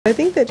I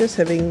think that just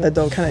having a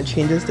dog kind of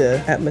changes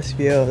the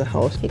atmosphere of the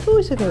house. Keiko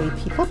is a very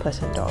people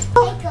person dog.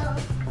 Keiko.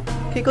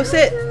 Keiko,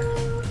 sit.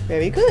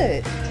 Very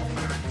good.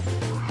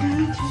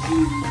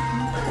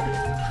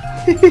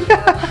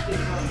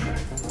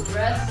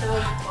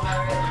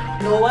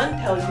 No one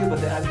tells you about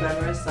the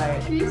unglamorous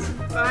side. He's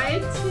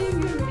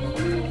biting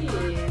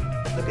me.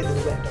 Look at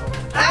this wet dog.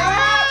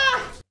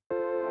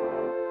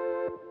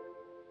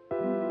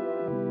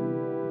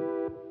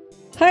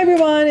 Hi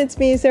everyone, it's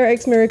me,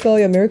 sarahxmiracle,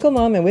 your miracle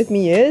mom, and with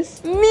me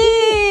is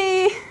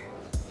Me!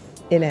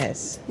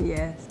 Inez,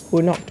 Yes.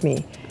 who knocked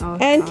me, Oh,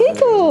 and sorry.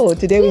 Keiko.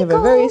 Today we have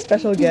a very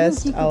special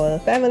guest, our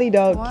family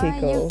dog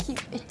Keiko. Why you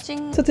keep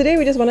itching? So today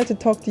we just wanted to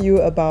talk to you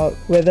about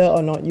whether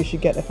or not you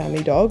should get a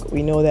family dog.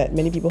 We know that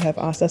many people have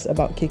asked us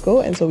about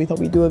Keiko, and so we thought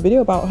we'd do a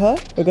video about her.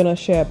 We're gonna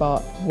share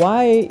about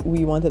why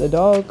we wanted a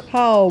dog,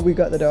 how we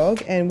got the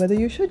dog, and whether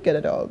you should get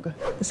a dog.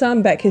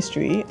 Some back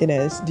history.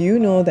 Inez, do you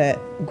know that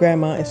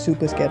Grandma is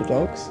super scared of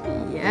dogs?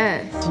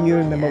 Yes. Do you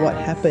remember what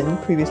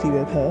happened previously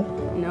with her?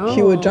 No.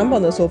 She would jump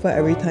on the sofa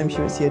every time she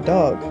would see a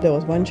dog. There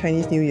was one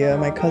Chinese New Year,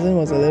 my cousin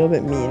was a little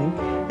bit mean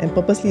and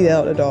purposely let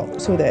out the dog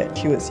so that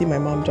she would see my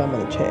mom jump on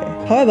the chair.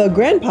 However,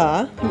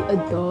 Grandpa, He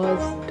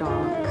adores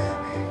dogs.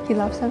 He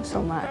loves them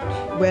so much.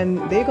 when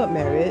they got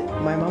married,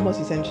 my mom was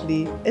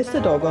essentially, it's the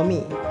dog or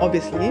me.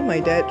 Obviously, my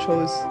dad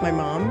chose my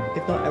mom.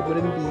 If not, I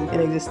wouldn't be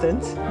in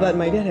existence. But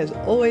my dad has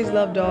always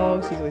loved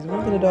dogs. He's always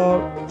wanted a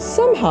dog.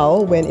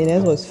 Somehow, when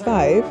Inez was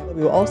 5,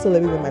 we were all still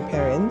living with my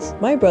parents.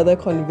 My brother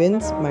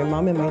convinced my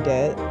mom and my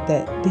dad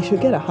that they should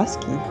get a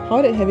husky.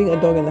 How did having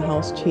a dog in the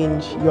house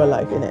change your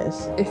life,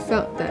 Inez? It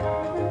felt that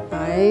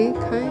I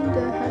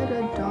kinda had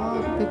a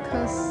dog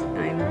because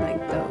I'm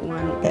like the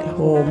one At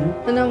home.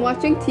 When I'm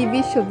watching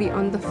TV, she'll be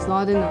on the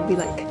floor, then I'll be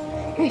like,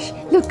 "Ish,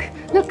 look,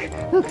 look,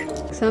 look."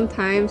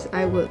 Sometimes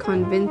I would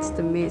convince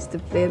the maids to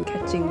play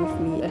catching with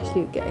me.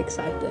 Ashley would get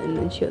excited and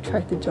then she'll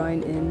try to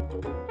join in.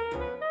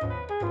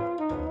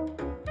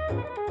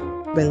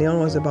 When Leon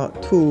was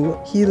about 2,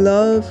 he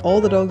loved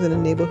all the dogs in the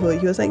neighborhood.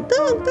 He was like,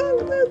 dog,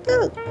 dog, dog,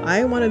 dog.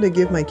 I wanted to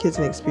give my kids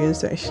an experience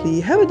to actually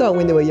have a dog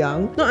when they were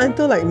young. Not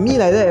until like me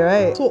like that,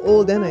 right? So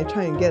old, then I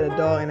try and get a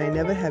dog and I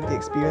never have the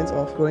experience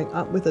of growing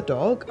up with a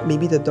dog.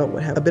 Maybe the dog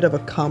would have a bit of a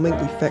calming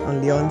effect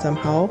on Leon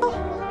somehow.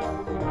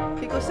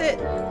 Keiko, sit.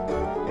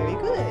 Very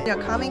good.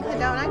 You're calming her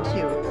down, aren't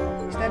you?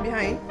 Stand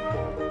behind.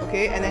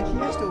 Okay, and then she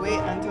has to wait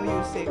until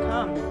you say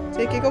come.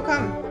 Say, Keiko,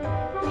 come.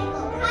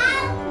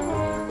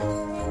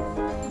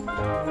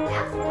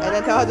 And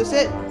then tell her to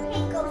sit.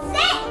 Keiko,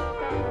 sit.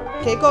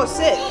 Keiko,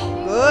 sit.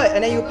 Good.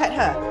 And then you pet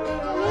her.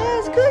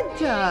 Yes, good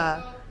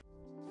job.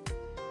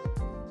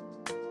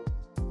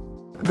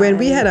 When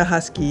we had a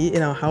husky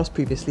in our house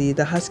previously,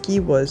 the husky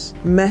was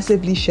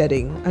massively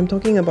shedding. I'm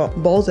talking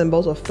about balls and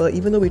balls of fur.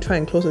 Even though we try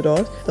and close the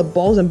doors, the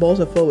balls and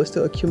balls of fur would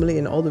still accumulate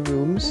in all the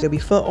rooms. There'll be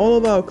fur all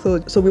over our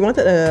clothes. So we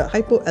wanted a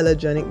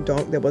hypoallergenic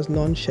dog that was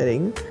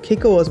non-shedding.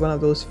 Keiko was one of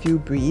those few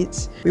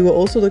breeds. We were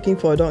also looking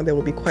for a dog that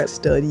would be quite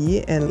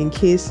sturdy, and in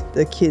case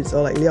the kids,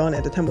 or like Leon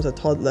at the time was a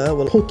toddler,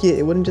 will poke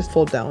it wouldn't just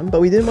fall down. But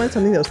we didn't want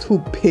something that was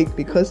too big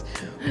because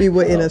we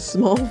were in a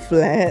small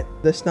flat.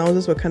 The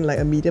Schnauzers were kind of like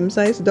a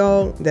medium-sized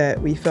dog that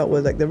we felt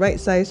was like the right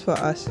size for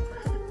us.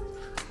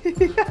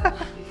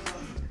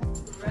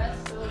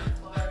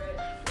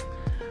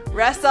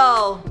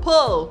 Wrestle,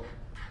 pull.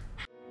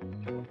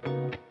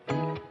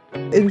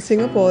 In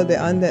Singapore, there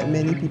aren't that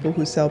many people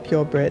who sell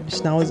purebred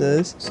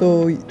Schnauzers,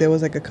 so there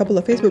was like a couple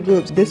of Facebook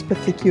groups. This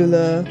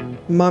particular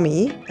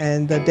mummy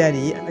and the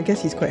daddy, I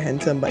guess he's quite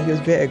handsome, but he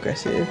was very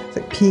aggressive. It's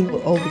like peeing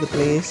all over the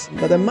place.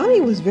 But the mummy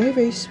was very,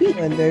 very sweet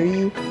and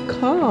very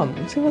calm.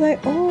 So we're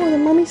like, oh, the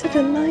mummy's such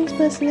a nice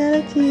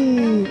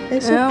personality.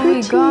 It's so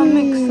pretty. We got a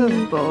mix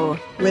of both.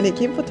 When it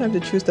came for time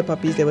to choose the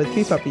puppies, there were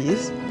 3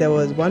 puppies. There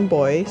was one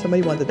boy,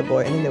 somebody wanted the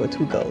boy, and then there were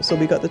 2 girls. So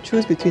we got to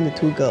choose between the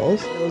 2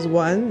 girls. There was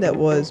one that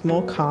was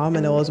more calm,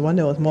 and there was one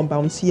that was more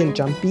bouncy and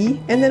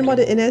jumpy. And then what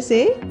did Inez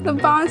say? The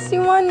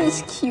bouncy one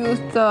is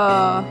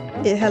cuter.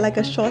 It had like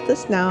a shorter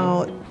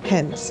snout,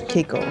 hence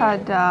Keiko.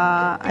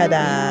 Tada. Tada.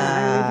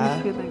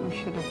 I really feel like we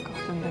should have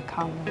gotten the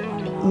calmer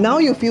one. Now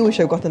you feel we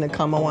should have gotten a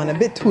calmer one, a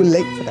bit too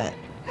late for that.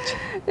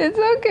 It's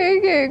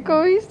okay,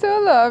 Keiko. We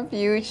still love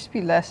you. Just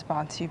be less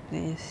bouncy,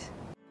 please.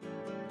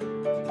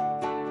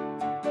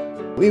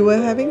 We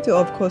were having to,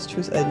 of course,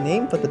 choose a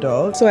name for the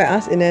dog. So I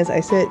asked Inez, I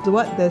said,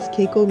 what does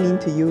Keiko mean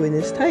to you in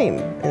this time?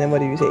 And then what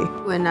did you say?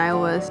 When I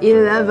was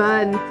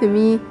 11, to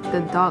me, the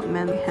dog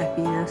meant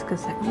happiness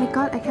because like, oh my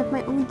god, I have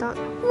my own dog.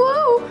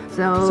 Whoa!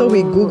 So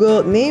we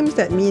googled names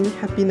that mean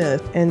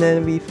happiness, and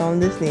then we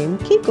found this name,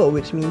 Keiko,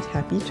 which means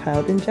happy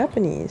child in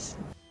Japanese.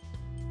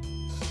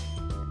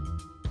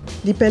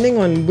 Depending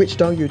on which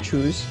dog you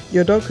choose,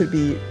 your dog could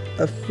be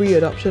a free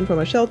adoption from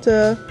a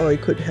shelter, or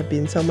it could have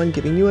been someone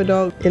giving you a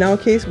dog. In our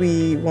case,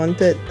 we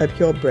wanted a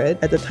purebred.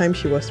 At the time,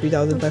 she was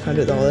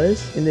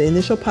 $3,500. In the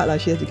initial part,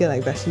 she has to get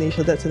like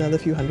vaccination, that's another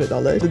few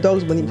 $100s. The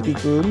dogs will need to be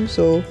groomed,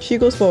 so she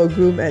goes for a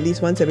groom at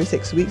least once every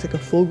 6 weeks, like a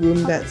full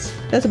groom. That's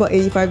about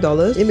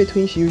 $85. In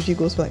between, she usually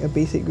goes for like a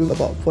basic groom,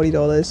 about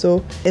 $40.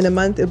 So in a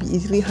month, it'll be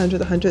easily 100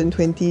 to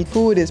 120.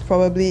 Food is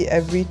probably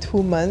every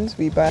 2 months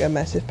we buy a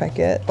massive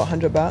packet for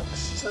 $100.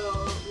 So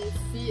we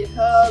feed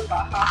her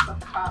about half a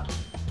cup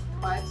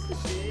twice a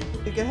day.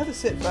 You can have to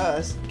sit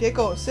first.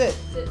 Keiko, sit.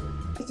 Sit.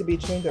 Needs to be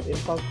trained of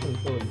impulse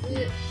control.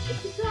 Sit.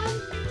 If you can.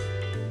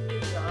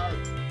 Good job.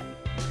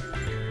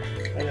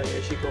 And then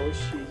there she goes,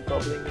 she's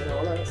gobbling it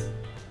all up.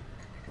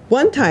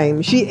 One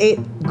time, she ate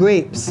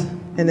grapes.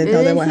 And then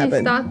tell them what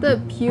happened. She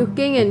started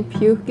puking and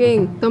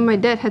puking. So my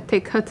dad had to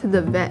take her to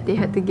the vet. They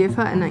had to give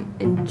her an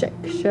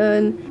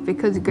injection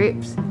because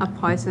grapes are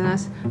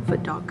poisonous for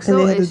dogs. And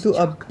so they had to do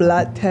a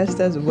blood test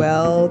as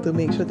well to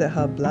make sure that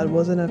her blood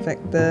wasn't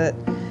affected.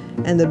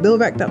 And the bill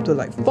racked up to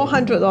like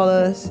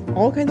 $400.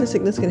 All kinds of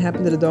sickness can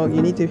happen to the dog.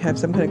 You need to have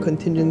some kind of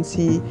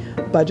contingency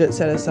budget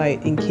set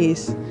aside in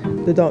case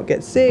the dog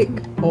gets sick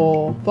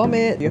or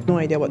vomit. You have no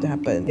idea what to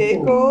happen.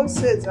 Keiko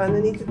sits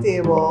underneath the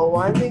table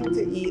wanting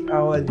to eat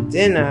our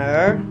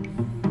dinner.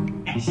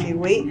 She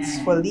waits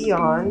for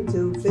Leon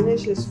to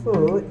finish his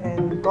food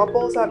and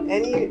gobbles up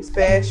any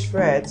spare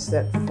shreds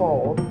that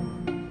fall.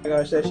 Oh my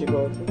gosh, there she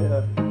goes. Look at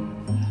her.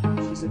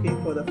 She's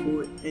looking for the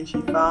food and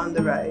she found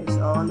the rice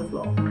on the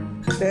floor.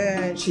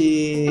 Then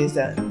she's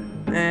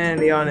done. And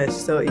Leon is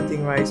still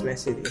eating rice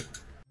messily.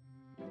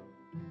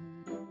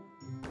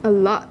 A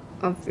lot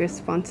of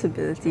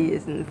responsibility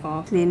is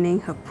involved. Cleaning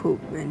her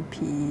poop and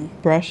pee.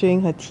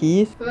 Brushing her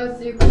teeth.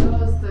 First you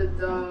close the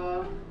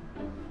door.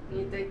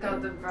 You take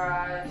out the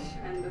brush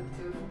and the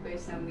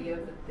toothpaste and the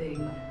other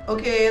thing.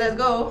 Okay, let's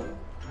go.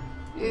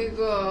 Here you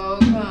go,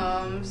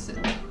 come sit.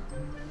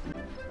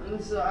 I'm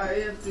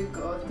sorry I have to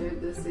go through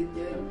this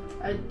again.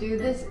 I do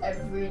this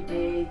every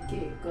day,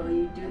 Keiko.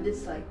 You do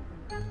this like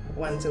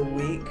once a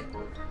week.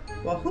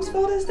 Well, whose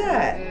fault is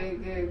that? Okay,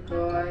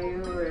 Keiko, are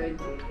you ready?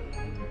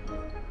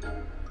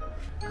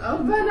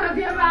 Open up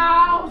your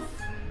mouth!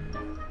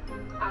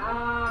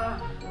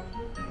 Ah.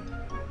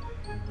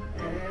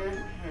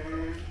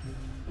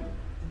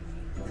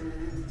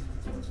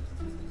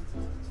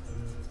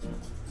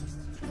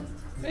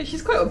 Hey,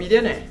 she's quite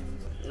obedient, eh?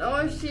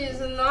 No, she's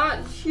not.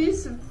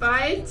 She's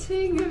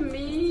biting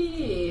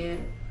me.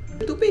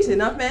 Toothpaste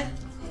enough, man.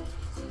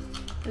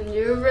 Can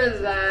you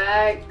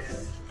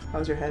relax?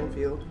 How's your hand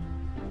feel?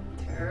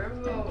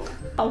 Terrible.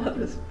 How about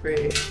the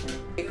spray?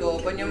 Keiko,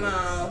 open your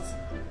mouth.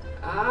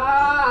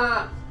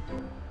 Ah!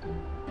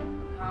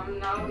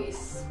 Now we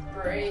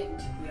sprayed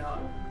your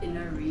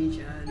inner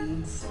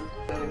regions.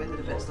 When we went to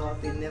the vet store,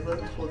 they never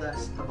told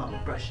us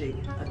about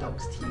brushing a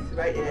dog's teeth,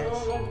 right?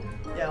 Yes.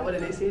 Yeah, what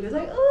did they say? They're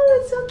like, oh,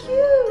 it's so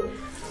cute.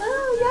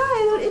 Oh,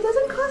 yeah, it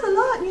doesn't cost a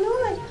lot, you know,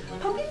 like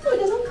puppy food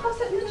doesn't cost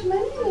that much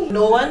money.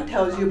 No one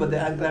tells you about the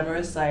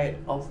unglamorous side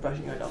of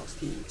brushing your dog's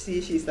teeth.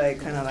 See, she's like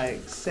kind of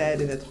like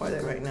sad in the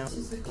toilet right now.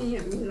 She's looking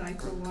at me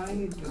like, why are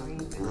you doing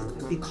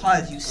this?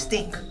 Because you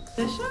stink.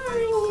 They're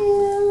showering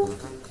you.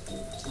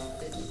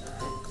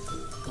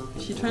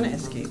 Is she trying to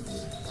escape?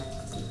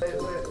 Wait,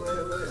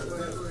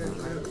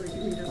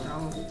 give me the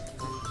towel.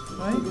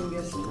 Why? You're gonna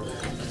get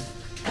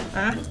splashed.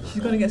 Ah,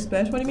 she's gonna get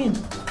splashed? What do you mean?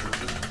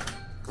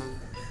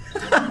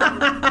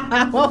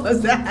 What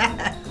was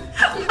that?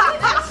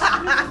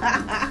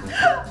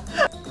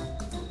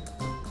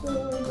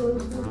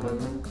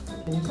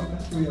 Can you talk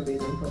us through your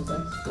bathing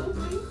process?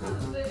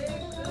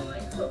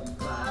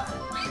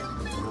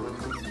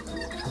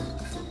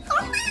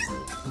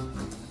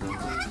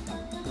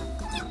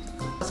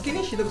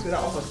 Skinny she looks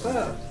without all her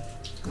fur.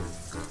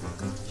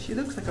 She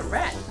looks like a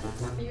rat.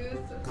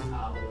 Use the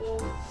towel.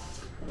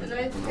 And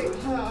I take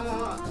her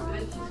out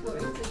and she's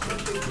going to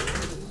shopping.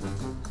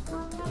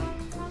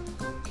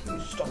 Can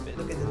you stop it?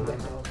 Look at this wet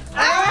dog.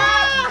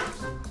 Ah!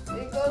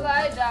 You go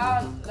lie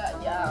down.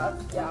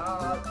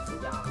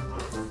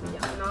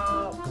 No.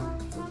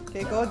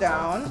 Okay, go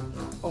down.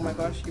 Oh my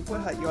gosh, you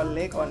put your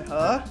leg on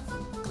her.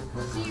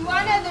 She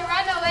wanted to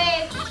run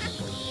away.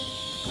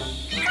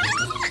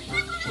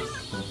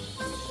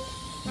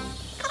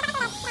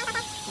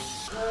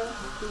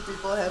 Two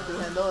people have to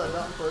handle a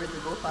dog for it to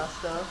go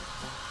faster.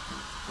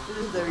 This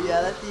is the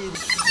reality.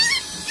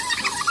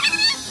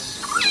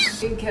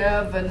 Taking care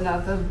of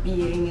another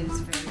being is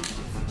very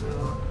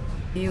difficult.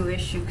 You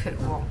wish you could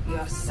walk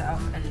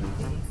yourself and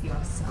bathe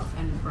yourself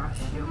and brush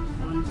your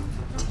own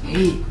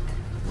teeth.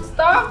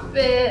 Stop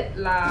it,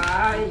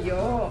 lah,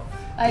 yo.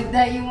 Like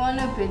that, you want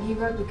a belly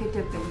rub, you get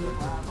a belly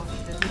rub. Oh,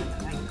 she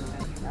doesn't like the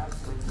belly rub.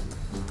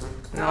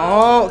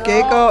 No,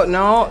 Keiko,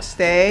 no,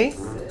 stay.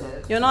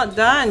 You're not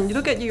done.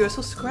 Look at you, you're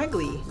so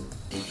scraggly.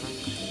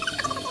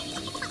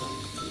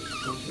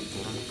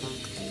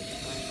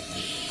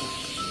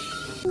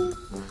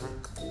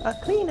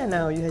 Cleaner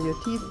now. You had your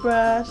teeth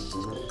brushed.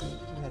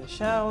 You had a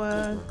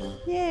shower.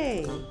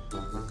 Yay!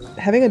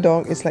 Having a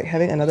dog is like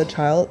having another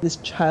child. This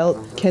child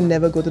can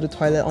never go to the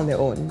toilet on their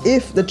own.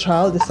 If the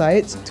child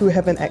decides to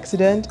have an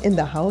accident in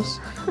the house,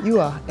 you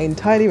are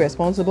entirely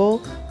responsible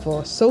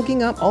for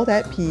soaking up all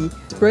that pee,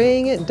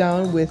 spraying it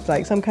down with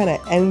like some kind of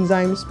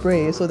enzyme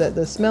spray so that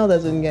the smell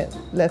doesn't get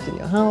left in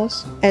your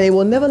house. And it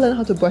will never learn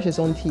how to brush its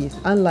own teeth.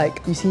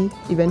 Unlike, you see,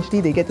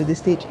 eventually they get to this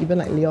stage, even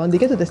like Leon, they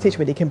get to the stage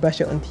where they can brush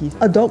their own teeth.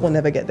 A dog will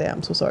never get there,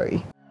 I'm so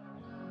sorry.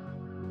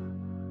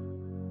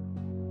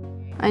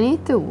 I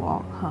need to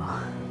walk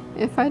her.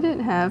 If I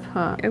didn't have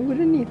her, I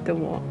wouldn't need to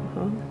walk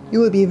her. You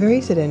would be very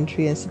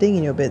sedentary and sitting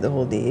in your bed the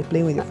whole day,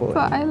 playing with your phone.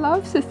 But I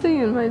love sitting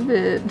in my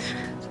bed.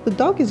 The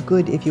dog is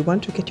good if you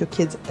want to get your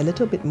kids a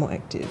little bit more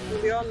active.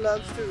 Leon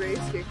loves to race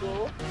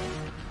Keiko.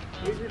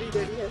 Usually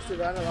Daddy has to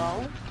run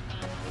around.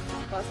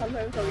 But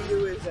sometimes what we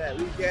do is that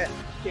we get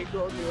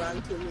Keiko to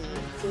run to me.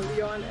 So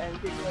Leon and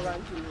Keiko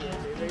run to me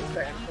and they race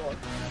back and forth.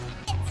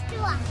 Let's do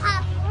a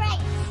half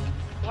race.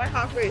 Why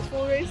half race?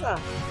 Full race ah.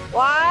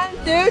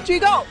 1, 2, 3,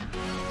 go!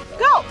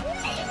 Go!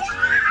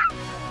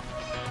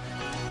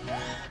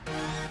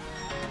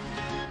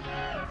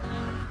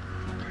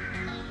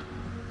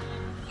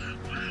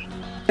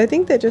 I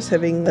think that just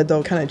having a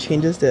dog kind of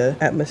changes the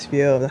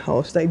atmosphere of the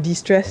house. Like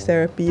de-stress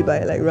therapy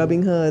by like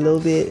rubbing her a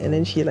little bit, and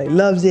then she like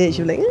loves it.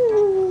 She's like,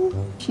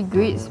 She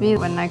greets me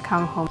when I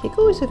come home.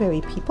 Keiko is a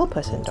very people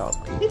person dog.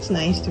 It's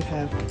nice to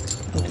have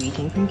a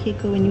greeting from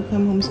Keiko when you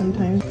come home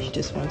sometimes. She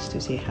just wants to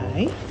say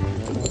hi.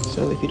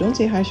 So if you don't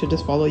say hi, she'll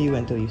just follow you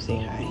until you say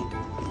hi.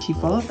 She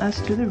followed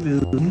us to the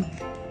room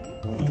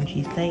and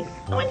she's like,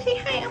 I want to say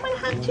hi, I want a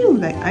hug too.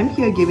 Like, I'm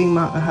here giving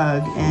Mark a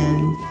hug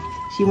and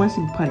she wants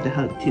to be part of the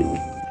hug too.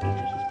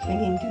 She's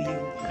clinging to you.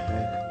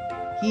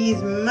 He's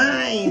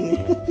mine!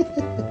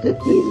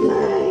 He's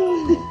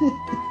mine!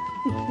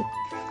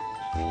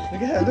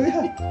 Look at her, look at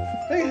her,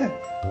 look at her,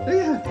 look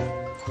at her.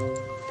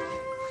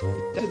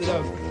 To the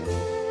dog.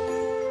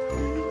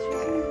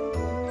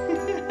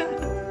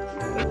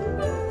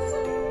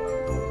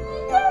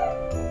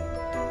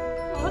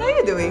 What are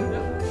you doing?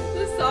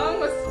 The song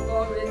was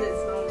 4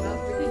 minutes long.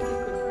 That's because you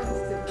could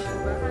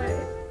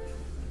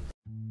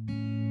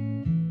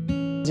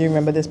Do you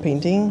remember this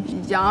painting?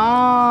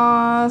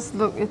 Yes,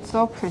 look, it's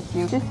so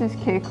pretty. This is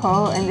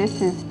Keiko and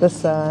this is The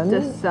sun.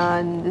 the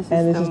sun. This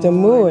And is this is the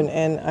moon.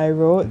 And I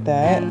wrote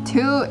that. And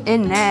to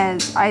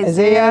Inez,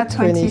 Isaiah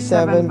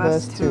 27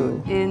 verse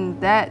 2. In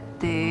that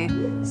day,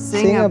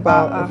 sing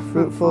about a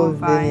fruitful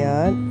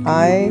vineyard.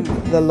 I,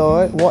 the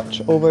Lord,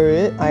 watch over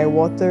it. I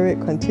water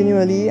it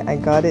continually. I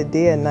guard it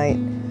day and night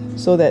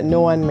so that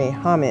no one may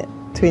harm it.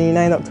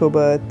 29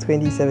 October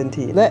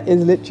 2017. That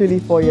is literally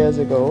 4 years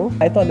ago.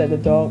 I thought that the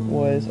dog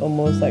was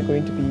almost like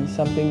going to be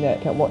something that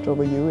can watch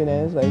over you,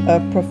 Inez. Like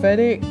a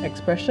prophetic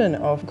expression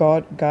of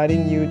God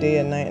guarding you day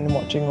and night and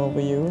watching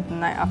over you. The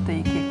night after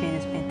you gave me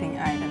this painting,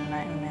 I had a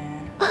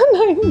nightmare. A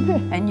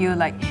nightmare. And you're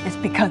like, it's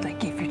because I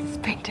gave you this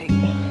painting.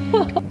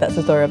 That's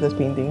the story of this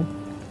painting.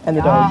 And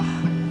the dog.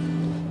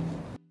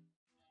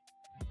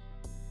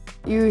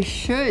 You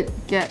should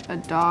get a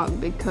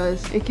dog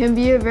because it can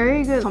be a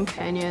very good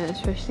companion,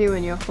 especially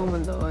when you're home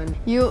alone.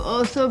 You'll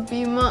also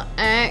be more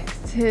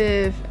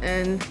active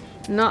and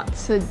not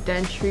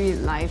sedentary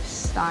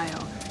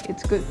lifestyle.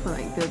 It's good for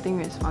like building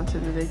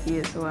responsibility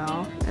as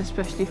well,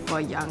 especially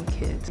for young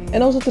kids.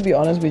 And also, to be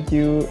honest with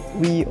you,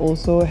 we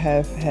also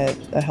have had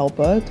a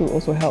helper to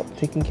also help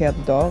taking care of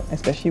the dog,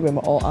 especially when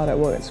we're all out at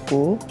work at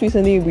school.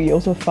 Recently, we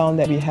also found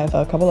that we have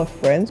a couple of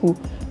friends who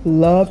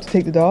love to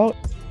take the dog.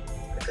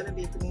 We're going to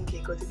be bringing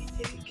Keiko to be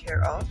taken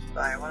care of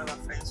by one of our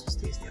friends who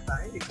stays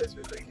nearby because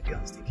we're going to be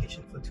on staycation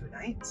for 2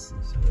 nights.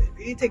 So it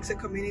really takes a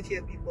community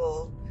of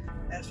people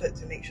effort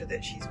to make sure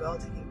that she's well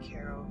taken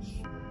care of.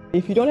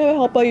 If you don't have a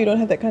helper, you don't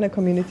have that kind of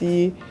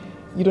community,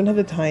 you don't have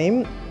the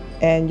time,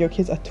 and your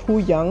kids are too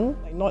young,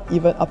 like not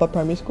even upper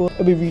primary school,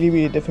 it'll be really,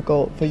 really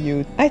difficult for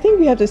you. I think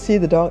we have to see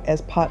the dog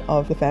as part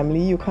of the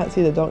family. You can't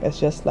see the dog as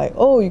just like,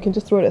 oh, you can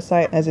just throw it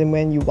aside as in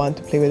when you want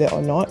to play with it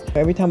or not.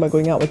 Every time we're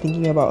going out, we're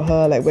thinking about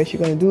her, like where's she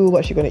going to do,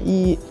 what's she going to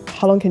eat,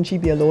 how long can she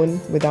be alone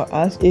without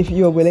us. If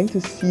you're willing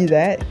to see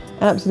that,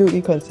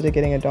 absolutely consider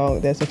getting a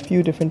dog. There's a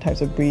few different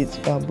types of breeds.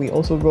 We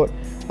also wrote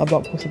a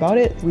blog post about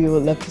it. We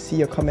would love to see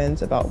your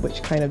comments about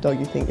which kind of dog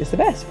you think is the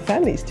best for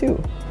families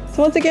too.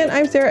 So once again,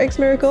 I'm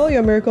sarahxmiracle,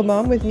 your miracle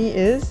mom. With me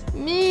is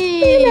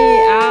me!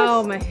 Inez.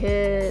 Ow, my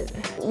head.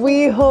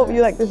 We hope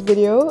you like this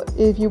video.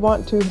 If you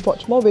want to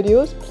watch more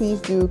videos,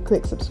 please do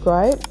click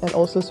subscribe and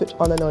also switch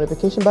on the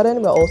notification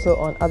button. We're also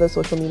on other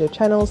social media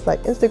channels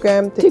like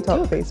Instagram,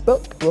 TikTok,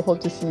 Facebook. We'll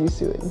hope to see you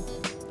soon.